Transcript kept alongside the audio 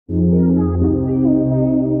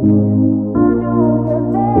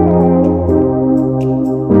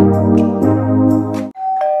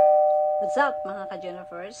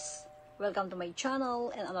ka-Jennifers. Welcome to my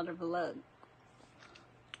channel and another vlog.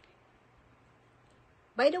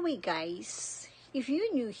 By the way guys, if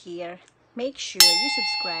you're new here, make sure you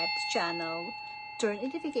subscribe to the channel, turn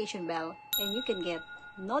notification bell, and you can get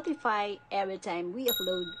notified every time we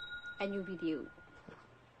upload a new video.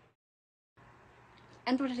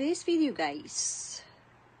 And for today's video guys,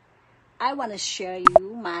 I want to share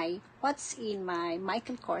you what's in my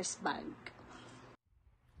Michael Kors bag.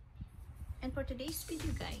 And for today's video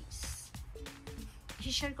guys,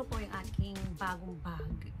 i-share ko po yung aking bagong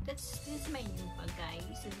bag. This is my new bag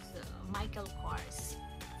guys. This is Michael Kors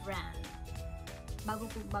brand. Bago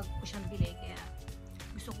po siyang bili, kaya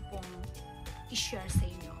gusto ko pong i-share sa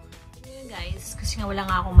inyo. Yun guys, kasi nga wala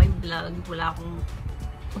nga akong may vlog, wala akong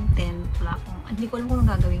content, hindi ko alam kung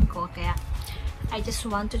anong gagawin ko, kaya I just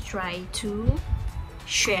want to try to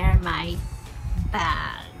share my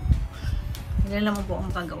bag. Hindi naman po ang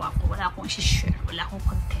magagawa ko. Wala akong i-share. Wala akong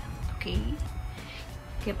content. Okay?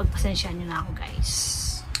 Kaya pagpasensyahan nyo na ako, guys.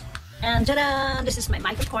 And tada! This is my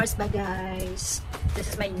Michael Kors bag, guys. This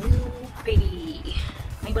is my new baby.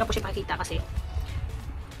 Ngayon ko na po siya makikita kasi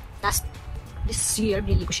this year,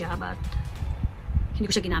 binili ko siya, but hindi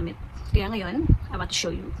ko siya ginamit. Kaya ngayon, I want to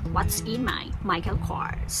show you what's in my Michael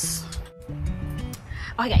Kors.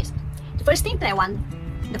 Okay, guys. The first thing that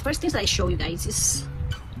I show you, guys, is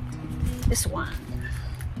this one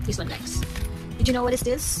guys. Did you know what is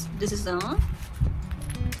this? This is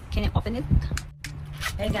can I open it?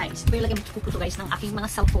 Hey guys, pero lagyan ko po guys ng aking mga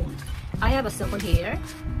cellphone. I have a cellphone here.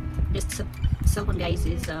 This cellphone guys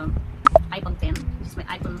is iPhone 10. This is my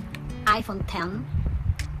iPhone 10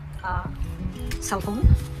 cellphone.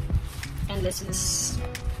 And this is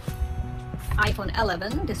iPhone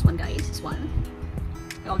 11. This one guys, this one.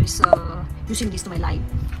 I always using this to my life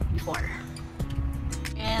before.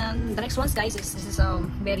 And the next one guys is this is a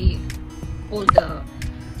very old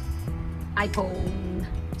iPhone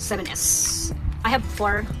 7s. I have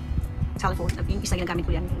 4 telephone. Yung isa ginagamit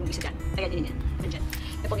ko yan, yung isa dyan. Kaya din yan. Yan.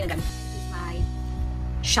 Ito po ginagamit. This is my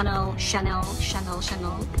Chanel sunglasses.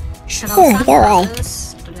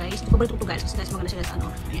 Ito guys. Ito po ba ito guys? Kasi guys maganda siya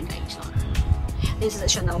ano. Ayan guys. So, this is a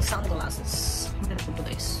Chanel sunglasses. Maganda po ito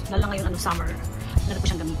guys. Lalo ngayon summer. Maganda po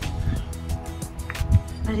siyang gamitin.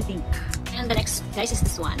 What do you think? And the next guys is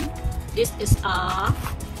this one. This is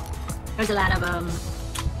there's a lot of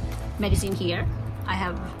medicine here. I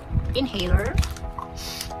have inhaler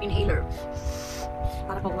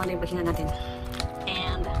para po kumana yung pahinga natin,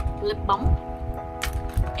 and lip balm,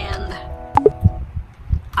 and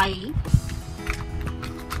eye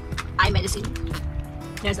medicine.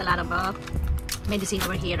 There's a lot of medicine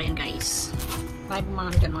over here, and guys, para po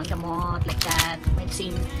mga gamot like that,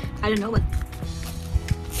 medicine. I don't know what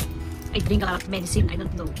I drink a lot of medicine. I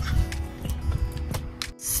don't know.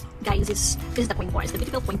 Guys, this is the coin pores. The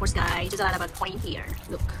beautiful coin pores, guys. There's a lot of coin here.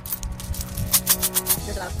 Look.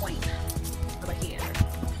 There's a lot of coin over here.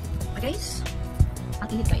 Okay, guys?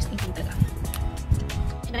 Ang init, guys. Ang init talaga.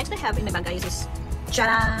 And the next I have in my bag, guys, is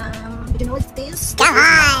Did you know what's this? This is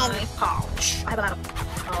my pouch. I have a lot of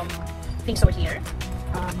things over here.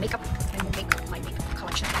 Makeup and my makeup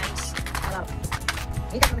collection, guys. A lot of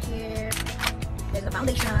makeup over here. There's the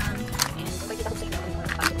foundation, and kung makikita ko sa inyo, yung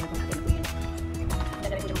foundation ko natin po yun.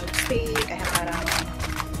 Nagawin ko yung mga lipstick, I have parang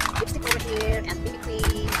lipstick over here, and BB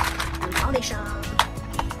cream, and foundation,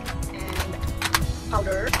 and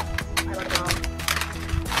powder. I love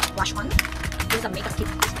blush on. This is a makeup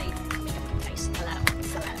kit. This is my makeup kit, guys. A lot.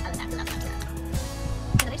 And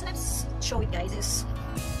the next time I show it, guys, is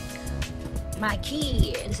my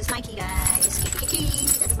key. This is my key, guys. Key.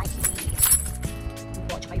 That's my key.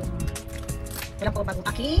 Tsaka yung wala po bagong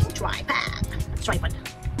aking tripod.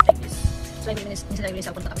 Like this. So, minsan lang yung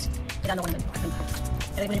cellphone ko, tapos nilalo ko naman.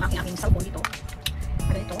 Nilagay ko yung aking cellphone dito.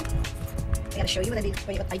 Para ito. I gotta show you what I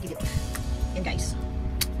did it. Yan guys.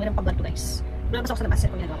 Walang pag-vlog to guys. Wala pa sa labas.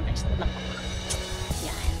 Kung ginagawa ko guys. Vlog ko.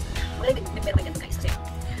 Yan. Wala yung meron kayo ganito guys. Kasi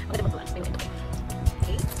maganda mag-vlog. May ganito.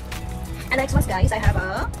 Okay. And next one guys, I have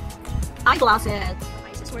a eyeglasses.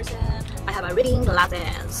 I have a reading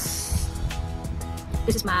glasses.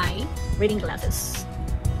 This is my reading glasses.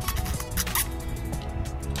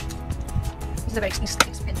 These are very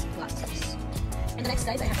expensive glasses. And the next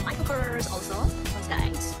guys, I have the Michael Kors also.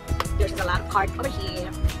 Guys, there's a lot of card over here.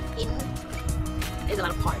 There's a lot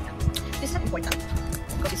of card. This is not important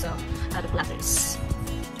because it's a lot of glasses.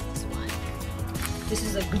 This one. This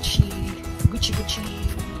is a Gucci.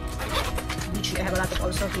 I have a lot of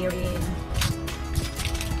also here in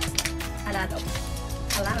a lot of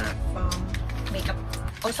makeup.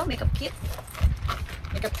 Also makeup kit.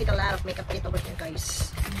 A lot of makeup kit over here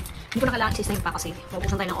guys. Hindi ko na kailangan isa pa kasi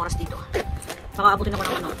maubusan tayo ng oras dito. Saka abutin ako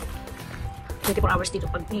ng ano, 24 hours dito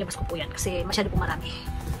pag nilabas ko po yan kasi masyado po marami.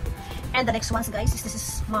 And the next ones guys is this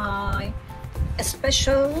is my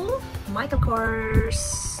special Michael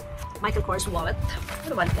Kors wallet.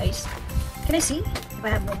 Ano ba guys? Can I see if I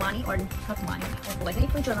have no money or not money? Or like I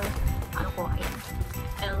picture ano ko, ayan.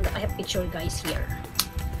 And I have picture guys here.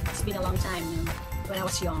 It's been a long time when I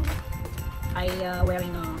was young. I wearing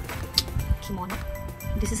a kimono.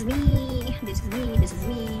 This is me. This is me. This is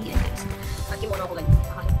me. And guys, kimono ko lang.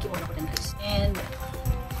 Kimono ko din guys. And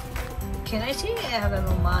can I say I have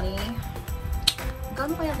no money?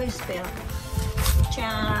 Gano kaya guys pera?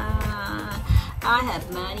 Tchan! I have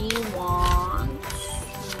money. 1,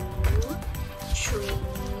 2, 3,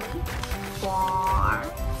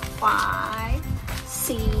 4, 5,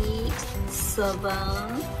 6, 7,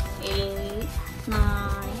 8, 9,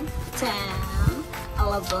 10,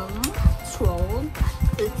 11, 12,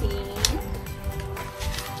 13.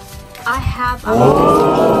 I have a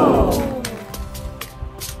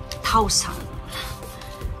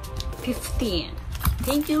 1,015.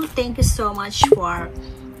 Thank you so much for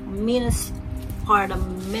the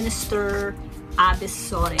Minister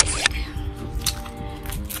Abisori,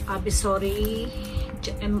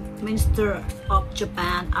 Minister of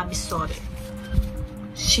Japan Abisori,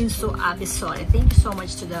 Shinzo Abisori. Thank you so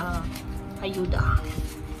much to the ayuda.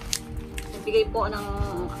 Nagbigay po ng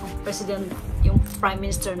President, yung Prime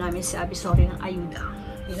Minister namin si Abisori ng ayuda.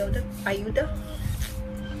 You know that? Ayuda?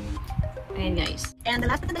 Ayan guys. And the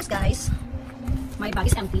last but not least guys, my bag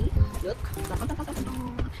is empty. Look.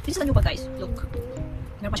 This is a new bag guys. Look.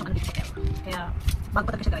 Meron pa siyang ano dito sa pera. Kaya bag pa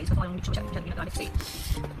talaga siya guys. Kasi yung dito siya ginagamit kasi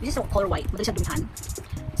this is a color white. Madali siya dumihan.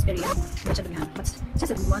 It's very madali siya dumihan. But it's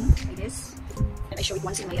just a good one like this. And I show it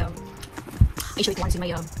once in my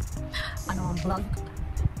vlog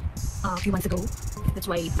a few months ago. That's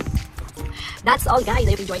why. That's all guys. I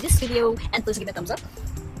hope you enjoyed this video and please give it a thumbs up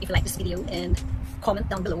if you like this video and comment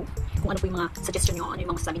down below kung ano po yung mga suggestion nyo, ano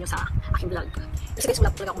yung mga sasabi nyo sa aking vlog. Kasi guys, wala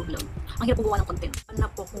po talaga akong vlog. Ang hirap po gumawa ng content. Ano na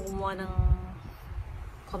po kung gumawa ng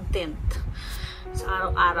content sa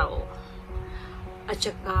araw-araw. At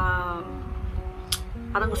saka,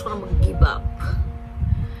 parang gusto ko nang mag-give up.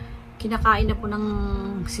 Kinakain na po ng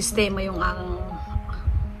sistema yung aking,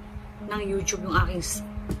 ng YouTube yung aking,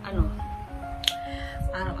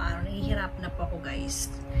 araw-araw. Nahihirap na po ako guys.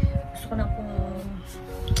 Gusto ko na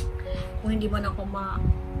kung hindi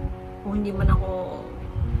man ako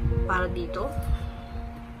para dito,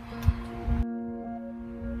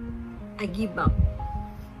 I give up.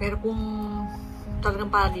 Pero kung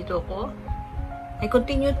talagang para dito ako, I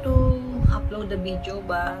continue to upload the video,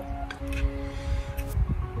 but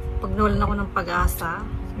pag nawalan ako ng pag-asa,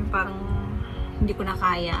 yung parang hindi ko na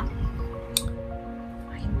kaya,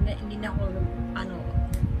 hindi na ako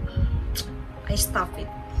I stop it.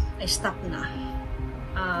 I stop na.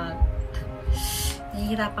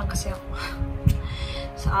 Nahihirapan kasi ako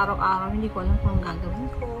sa araw-araw. Hindi ko alam kung anong gagawin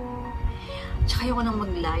ko. Tsaka ayoko nang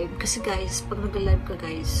mag-live kasi guys, pag nag-live ka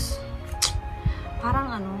guys,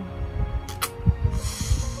 parang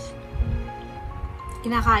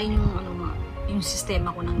kinakain yung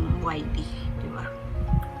sistema ko ng YT, di ba?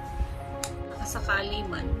 Sakali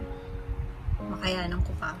man makayanan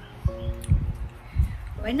ko pa,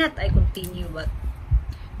 why not I continue, but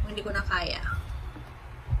kung hindi ko na kaya,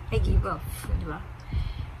 I give up, di ba?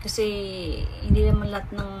 Kasi hindi naman lahat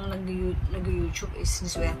ng nag-YouTube is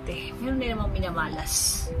siniswerte. Meron din namang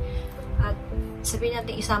minamalas. At sabihin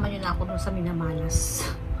natin, isama nyo na ako dun sa minamalas.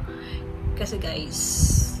 Kasi guys,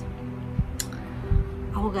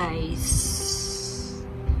 ako guys,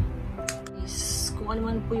 kung ano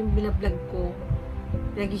man po yung binablog ko,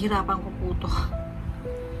 pinaghihirapan ko po to.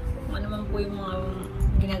 Kung ano man po yung mga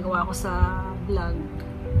ginagawa ko sa vlog,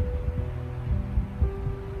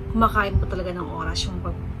 kumakain po talaga ng oras yung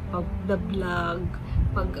pag-vlog,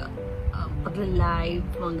 pag-live,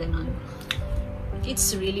 mga ganon.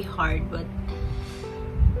 It's really hard, but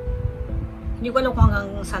hindi ko alam kung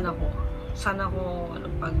hanggang sana ko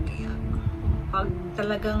pag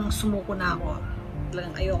talagang sumuko na ako,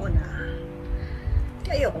 talagang ayoko na,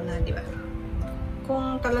 di ba?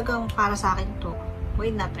 Kung talagang para sa akin to,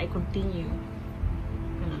 why not I continue?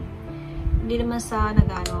 Hindi naman sa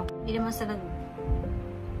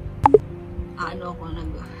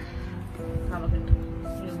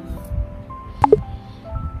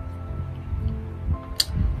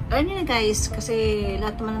alam niyo na guys, kasi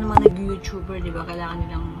lahat naman nag-YouTuber, di ba? Kailangan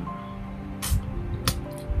nilang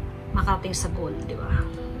makarating sa goal, di ba?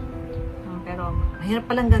 Pero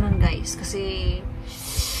mahirap palang ganun guys, kasi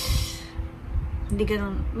hindi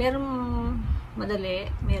ganun. Merong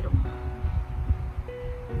madali, merong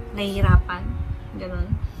nahihirapan, ganun.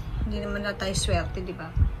 Hindi naman na tayo swerte, di ba?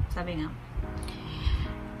 Sabi nga.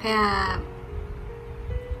 Kaya,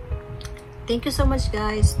 thank you so much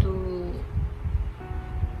guys to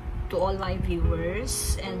all my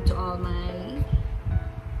viewers and to all my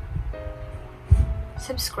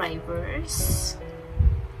subscribers.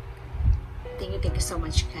 Thank you so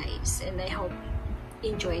much guys, and I hope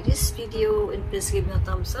you enjoy this video, and please give me a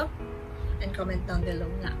thumbs up and comment down below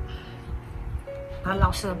nga. Para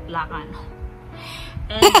lang sa plakan.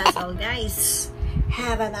 And that's all guys.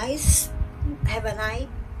 Have a nice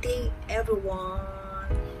day everyone.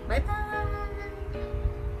 Bye bye.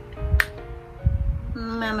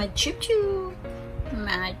 Mama choo choo.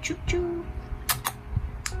 Mama choo choo.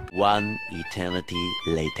 One eternity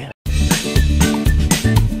later.